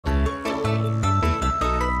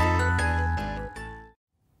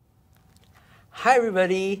Hi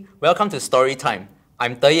everybody, welcome to Storytime.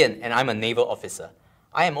 I'm Tayan and I'm a naval officer.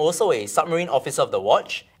 I am also a submarine officer of the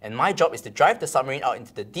watch, and my job is to drive the submarine out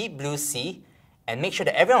into the deep blue sea and make sure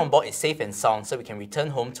that everyone on board is safe and sound so we can return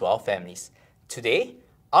home to our families. Today,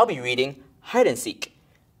 I'll be reading Hide and Seek,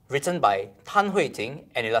 written by Tan Hui Ting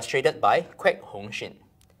and illustrated by Quek Hong Shin.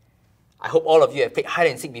 I hope all of you have played Hide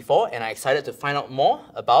and Seek before and are excited to find out more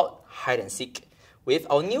about Hide and Seek with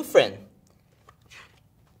our new friend.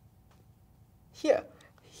 Here,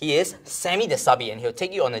 he is Sammy the Subby, and he'll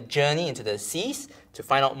take you on a journey into the seas to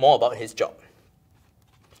find out more about his job.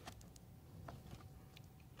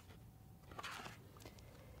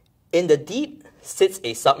 In the deep sits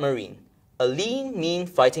a submarine, a lean, mean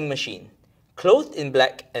fighting machine, clothed in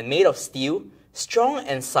black and made of steel, strong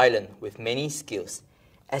and silent with many skills.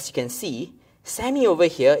 As you can see, Sammy over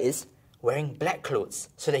here is wearing black clothes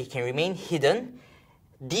so that he can remain hidden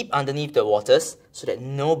deep underneath the waters so that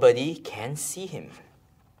nobody can see him.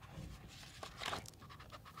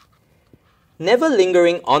 Never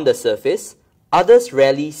lingering on the surface, others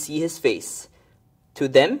rarely see his face. To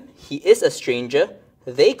them, he is a stranger.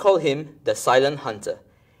 They call him the Silent Hunter.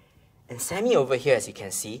 And Sammy over here, as you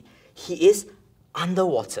can see, he is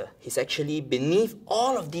underwater. He's actually beneath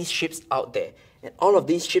all of these ships out there. And all of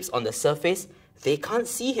these ships on the surface, they can't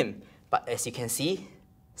see him. But as you can see,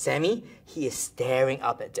 Sammy, he is staring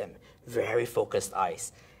up at them, very focused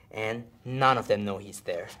eyes, and none of them know he's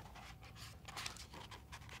there.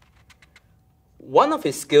 One of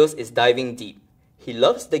his skills is diving deep. He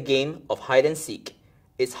loves the game of hide and seek.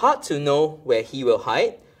 It's hard to know where he will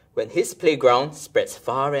hide when his playground spreads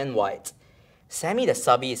far and wide. Sammy the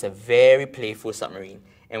Subby is a very playful submarine,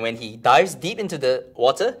 and when he dives deep into the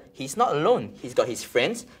water, he's not alone. He's got his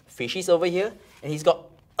friends, fishies over here, and he's got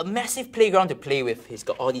a massive playground to play with. He's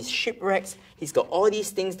got all these shipwrecks. He's got all these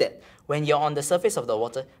things that when you're on the surface of the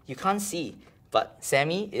water, you can't see. But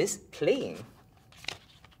Sammy is playing.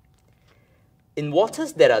 In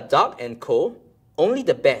waters that are dark and cold, only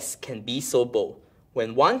the best can be so bold.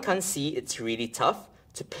 When one can't see, it's really tough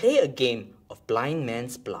to play a game of blind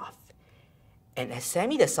man's bluff. And as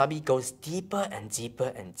Sammy the Subby goes deeper and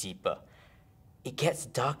deeper and deeper, it gets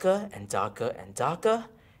darker and darker and darker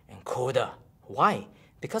and colder. Why?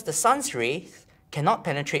 Because the sun's rays cannot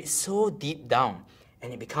penetrate so deep down,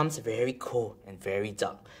 and it becomes very cold and very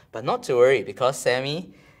dark. But not to worry, because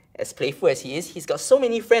Sammy, as playful as he is, he's got so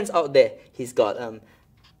many friends out there. He's got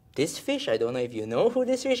this fish. I don't know if you know who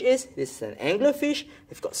this fish is. This is an anglerfish.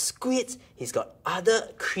 They've got squids. He's got other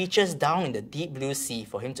creatures down in the deep blue sea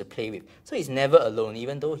for him to play with. So he's never alone,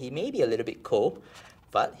 even though he may be a little bit cold,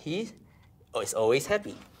 but he is always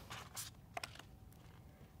happy.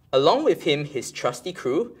 Along with him, his trusty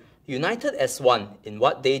crew, united as one in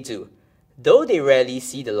what they do. Though they rarely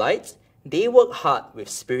see the light, they work hard with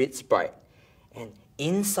spirits bright. And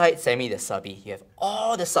inside Sammy the Subby, you have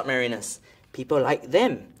all the submariners, people like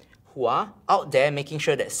them, who are out there making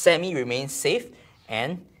sure that Sammy remains safe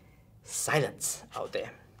and silent out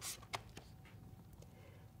there.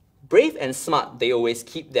 Brave and smart, they always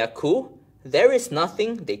keep their cool. There is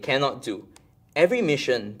nothing they cannot do. Every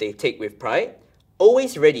mission they take with pride,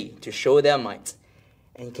 always ready to show their might.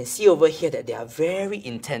 And you can see over here that they are very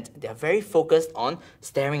intent. They are very focused on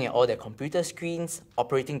staring at all their computer screens,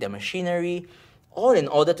 operating their machinery, all in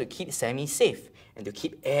order to keep Sammy safe and to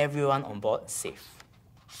keep everyone on board safe.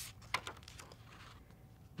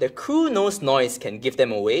 The crew knows noise can give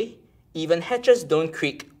them away. Even hatches don't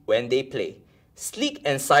creak when they play. Sleek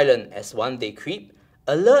and silent as one they creep,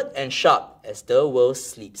 alert and sharp as the world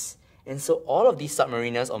sleeps. And so all of these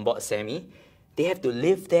submariners on board Sammy, they have to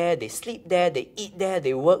live there, they sleep there, they eat there,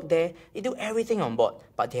 they work there, they do everything on board,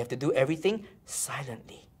 but they have to do everything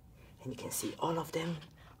silently. And you can see all of them,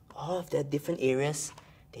 all of their different areas.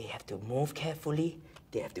 They have to move carefully,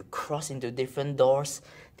 they have to cross into different doors,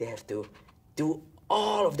 they have to do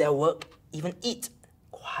all of their work, even eat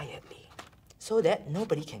quietly, so that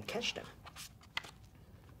nobody can catch them.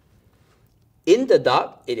 In the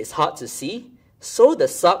dark, it is hard to see, so the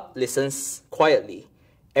sub listens quietly.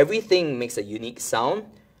 Everything makes a unique sound.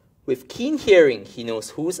 With keen hearing, he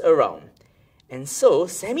knows who's around. And so,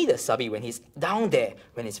 Sammy the Subby, when he's down there,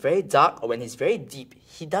 when it's very dark or when he's very deep,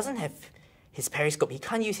 he doesn't have his periscope. He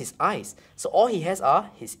can't use his eyes. So all he has are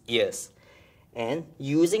his ears. And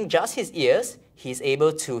using just his ears, he's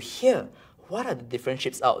able to hear what are the different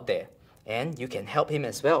ships out there. And you can help him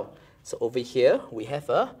as well. So over here, we have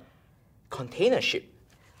a container ship.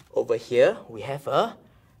 Over here, we have a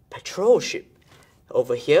patrol ship.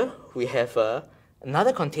 Over here, we have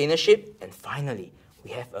another container ship, and finally,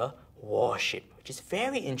 we have a warship, which is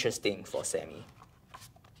very interesting for Sammy.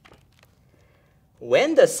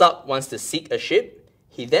 When the sub wants to seek a ship,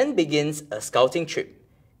 he then begins a scouting trip.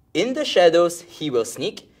 In the shadows, he will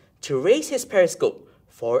sneak to raise his periscope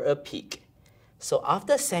for a peek. So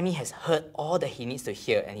after Sammy has heard all that he needs to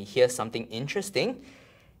hear and he hears something interesting,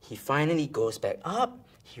 he finally goes back up,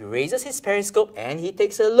 he raises his periscope and he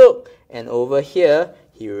takes a look. And over here,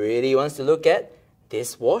 he really wants to look at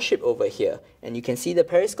this warship over here. And you can see the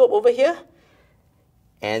periscope over here.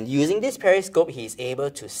 And using this periscope, he is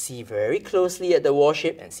able to see very closely at the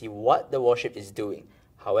warship and see what the warship is doing.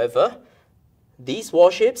 However, these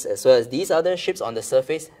warships, as well as these other ships on the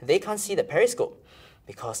surface, they can't see the periscope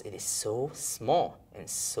because it is so small and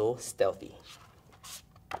so stealthy.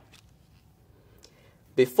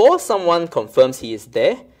 Before someone confirms he is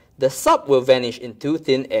there, the sub will vanish into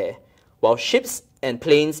thin air. While ships and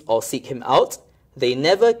planes all seek him out, they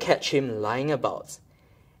never catch him lying about.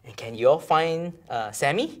 And can you all find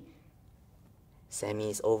Sammy? Sammy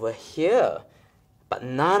is over here. But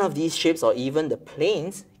none of these ships or even the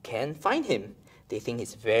planes can find him. They think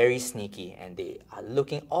he's very sneaky and they are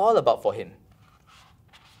looking all about for him.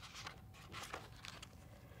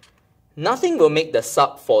 Nothing will make the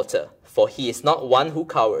sub falter, for he is not one who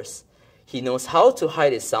cowers. He knows how to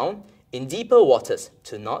hide his sound in deeper waters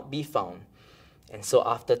to not be found. And so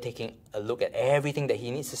after taking a look at everything that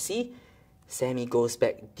he needs to see, Sammy goes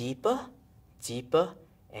back deeper, deeper,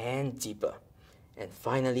 and deeper. And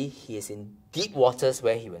finally, he is in deep waters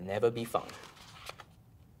where he will never be found.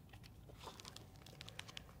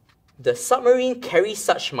 The submarine carries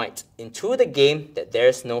such might into the game that there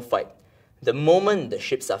is no fight. The moment the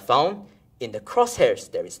ships are found, in the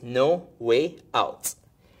crosshairs there is no way out.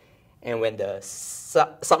 And when the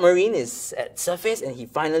submarine is at surface and he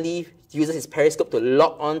finally uses his periscope to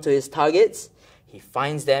lock onto his targets, he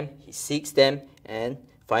finds them, he seeks them, and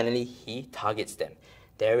finally he targets them.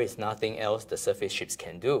 There is nothing else the surface ships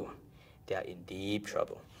can do. They are in deep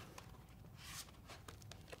trouble.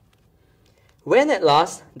 When at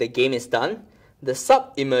last the game is done, the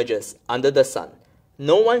sub emerges under the sun.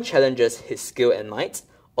 No one challenges his skill and might,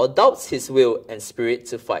 or doubts his will and spirit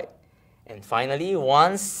to fight. And finally,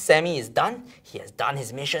 once Sammy is done, he has done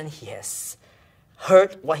his mission, he has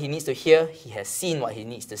heard what he needs to hear, he has seen what he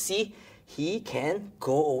needs to see, he can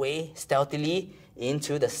go away stealthily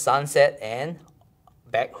into the sunset and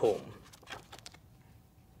back home.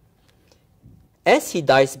 As he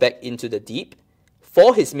dives back into the deep,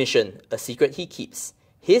 for his mission, a secret he keeps,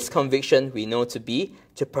 his conviction we know to be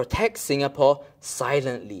to protect Singapore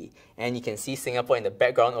silently. And you can see Singapore in the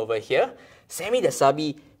background over here. Sammy the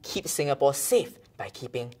Subby keeps Singapore safe by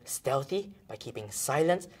keeping stealthy, by keeping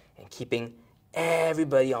silent, and keeping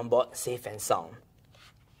everybody on board safe and sound.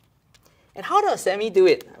 And how does Sammy do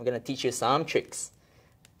it? I'm going to teach you some tricks.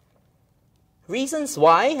 Reasons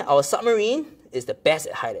why our submarine is the best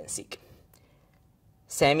at hide and seek.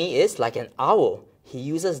 Sammy is like an owl. He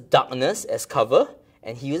uses darkness as cover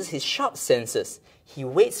and he uses his sharp senses. He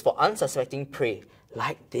waits for unsuspecting prey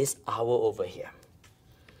like this owl over here.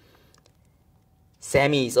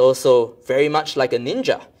 Sammy is also very much like a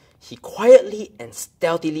ninja. He quietly and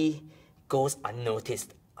stealthily goes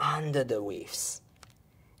unnoticed under the waves.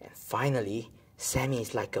 And finally, Sammy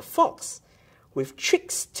is like a fox. With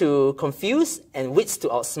tricks to confuse and wits to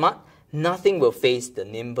outsmart, nothing will faze the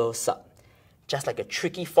nimble sub. Just like a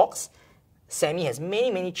tricky fox, Sammy has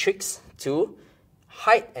many tricks to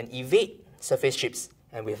hide and evade surface ships.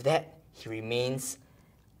 And with that, he remains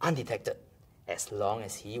undetected as long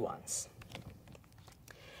as he wants.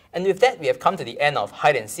 And with that, we have come to the end of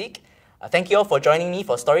Hide and Seek. Thank you all for joining me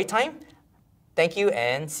for Storytime. Thank you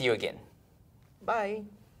and see you again. Bye.